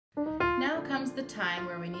Now comes the time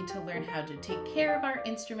where we need to learn how to take care of our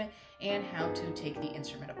instrument and how to take the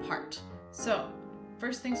instrument apart. So,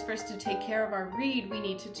 first things first, to take care of our reed, we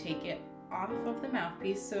need to take it off of the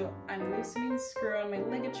mouthpiece. So I'm loosening the screw on my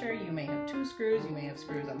ligature. You may have 2 screws, you may have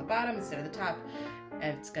screws on the bottom instead of the top.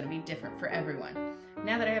 It's going to be different for everyone.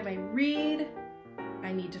 Now that I have my reed,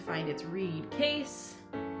 I need to find its reed case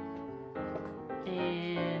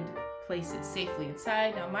and place it safely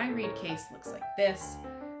inside. Now my reed case looks like this,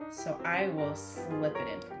 so I will slip it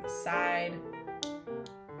in from the side.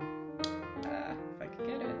 If I could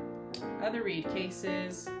get it. Other reed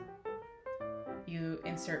cases, you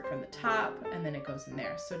insert from the top and then it goes in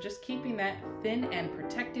there. So just keeping that thin end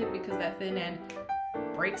protected, because that thin end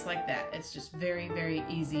breaks like that. It's just very, very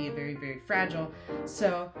easy and very, very fragile.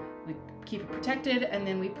 So we keep it protected and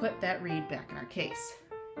then we put that reed back in our case.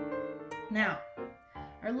 Now,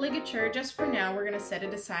 our ligature, just for now, we're gonna set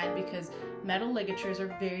it aside because metal ligatures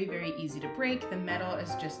are very, very easy to break. The metal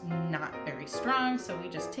is just not very strong, so we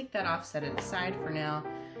just take that off, set it aside for now.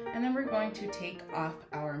 And then we're going to take off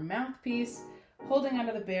our mouthpiece, holding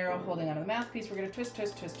onto the barrel, holding onto the mouthpiece. We're gonna twist,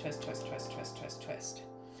 twist, twist, twist, twist, twist, twist, twist, twist.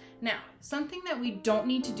 Now, something that we don't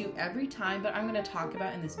need to do every time, but I'm gonna talk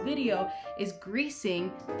about in this video, is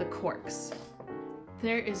greasing the corks.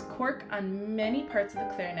 There is cork on many parts of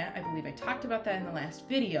the clarinet. I believe I talked about that in the last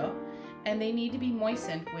video, and they need to be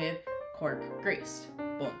moistened with cork grease.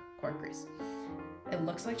 Boom, cork grease. It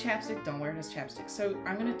looks like chapstick, don't wear it as chapstick. So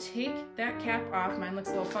I'm gonna take that cap off. Mine looks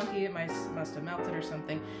a little funky, it must have melted or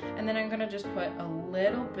something. And then I'm gonna just put a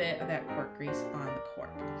little bit of that cork grease on the cork.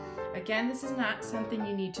 Again, this is not something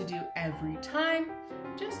you need to do every time,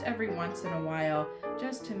 just every once in a while,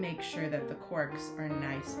 just to make sure that the corks are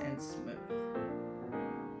nice and smooth.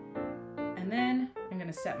 And then I'm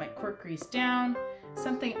gonna set my cork grease down.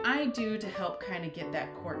 Something I do to help kind of get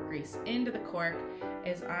that cork grease into the cork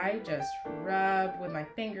is I just rub with my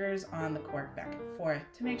fingers on the cork back and forth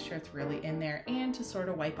to make sure it's really in there and to sort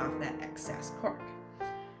of wipe off that excess cork.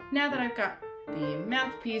 Now that I've got the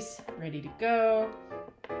mouthpiece ready to go,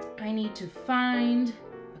 I need to find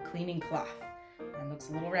a cleaning cloth. Mine looks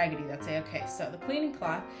a little raggedy, that's okay. So the cleaning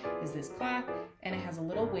cloth is this cloth and it has a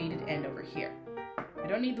little weighted end over here. I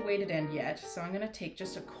don't need the weighted end yet, so I'm gonna take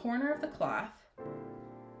just a corner of the cloth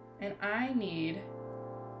and I need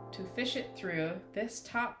to fish it through this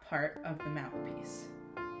top part of the mouthpiece.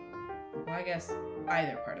 Well, I guess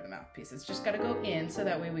either part of the mouthpiece. It's just gotta go in so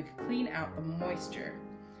that way we can clean out the moisture.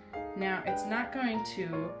 Now, it's not going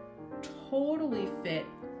to totally fit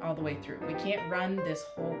all the way through. We can't run this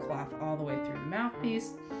whole cloth all the way through the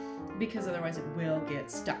mouthpiece because otherwise it will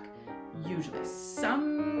get stuck. Usually.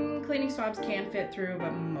 Some cleaning swabs can fit through,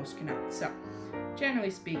 but most cannot. So, generally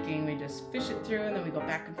speaking, we just fish it through and then we go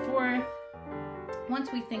back and forth.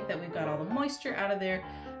 Once we think that we've got all the moisture out of there,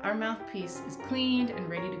 our mouthpiece is cleaned and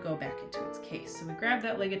ready to go back into its case. So we grab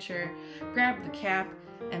that ligature, grab the cap,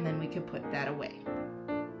 and then we can put that away.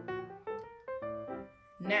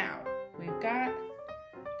 Now, we've got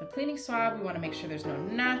the cleaning swab. We want to make sure there's no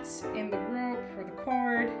knots in the rope or the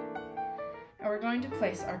cord. And we're going to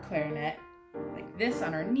place our clarinet like this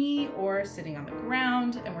on our knee or sitting on the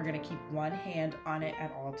ground, and we're going to keep one hand on it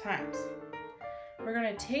at all times. We're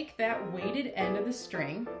going to take that weighted end of the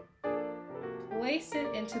string, place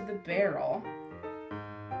it into the barrel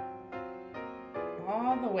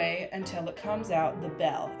all the way until it comes out the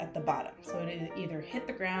bell at the bottom. So it either hit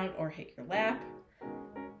the ground or hit your lap.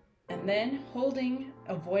 And then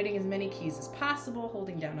avoiding as many keys as possible,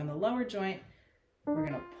 holding down on the lower joint, we're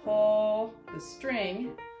going to pull the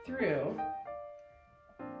string through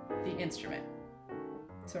the instrument.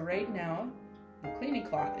 So right now, the cleaning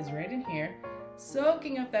cloth is right in here,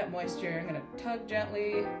 soaking up that moisture. I'm going to tug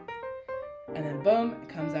gently, and then boom, it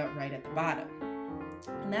comes out right at the bottom.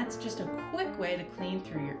 And that's just a quick way to clean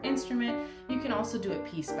through your instrument. You can also do it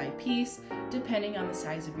piece by piece, depending on the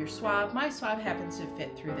size of your swab. My swab happens to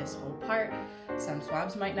fit through this whole part. Some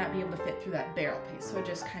swabs might not be able to fit through that barrel piece, so it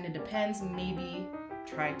just kind of depends. Maybe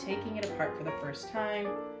try taking it apart for the first time,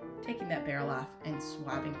 taking that barrel off, and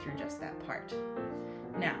swabbing through just that part.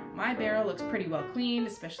 Now, my barrel looks pretty well cleaned,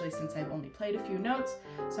 especially since I've only played a few notes.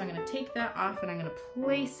 So I'm going to take that off and I'm going to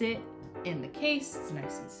place it in the case. It's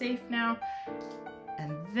nice and safe now.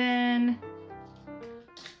 And then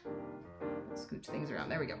scooch things around.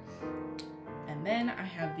 There we go. And then I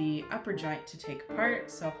have the upper joint to take apart.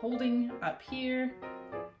 So holding up here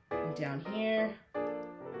and down here,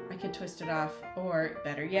 I can twist it off, or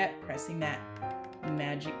better yet, pressing that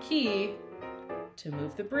magic key to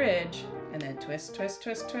move the bridge, and then twist, twist,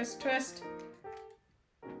 twist, twist, twist.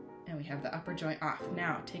 And we have the upper joint off.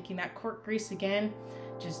 Now, taking that cork grease again,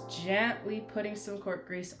 Just gently putting some cork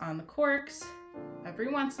grease on the corks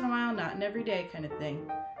every once in a while, not an everyday kind of thing,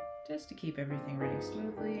 just to keep everything running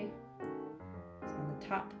smoothly. So on the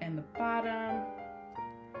top and the bottom,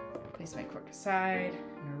 place my cork aside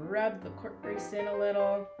and rub the cork grease in a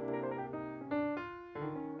little.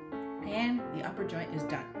 And the upper joint is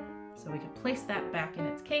done. So we can place that back in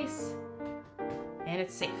its case and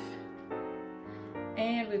it's safe.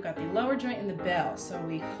 And we've got the lower joint in the bell. So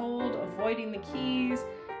we hold, avoiding the keys,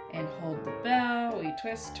 and hold the bell. We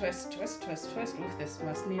twist, twist, twist, twist, twist. Oof, this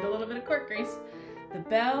must need a little bit of cork grease. The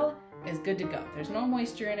bell is good to go. There's no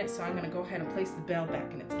moisture in it, so I'm gonna go ahead and place the bell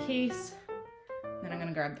back in its case. Then I'm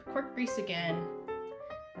gonna grab the cork grease again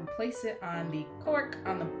and place it on the cork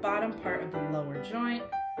on the bottom part of the lower joint.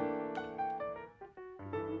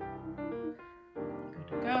 Good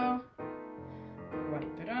to go.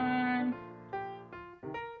 Wipe it on.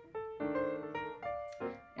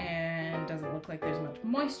 And doesn't look like there's much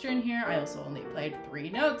moisture in here. I also only played 3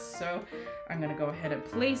 notes, so I'm gonna go ahead and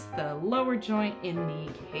place the lower joint in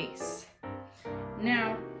the case.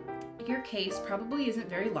 Now, your case probably isn't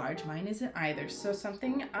very large. Mine isn't either. So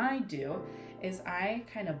something I do is I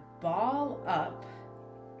kind of ball up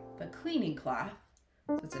the cleaning cloth.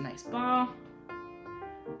 So it's a nice ball.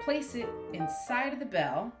 Place it inside of the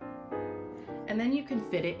bell, and then you can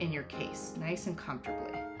fit it in your case nice and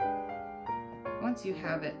comfortably. Once you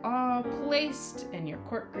have it all placed in your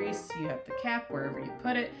cork grease, you have the cap wherever you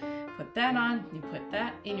put it, put that on, you put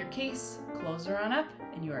that in your case, close her on up,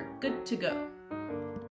 and you are good to go.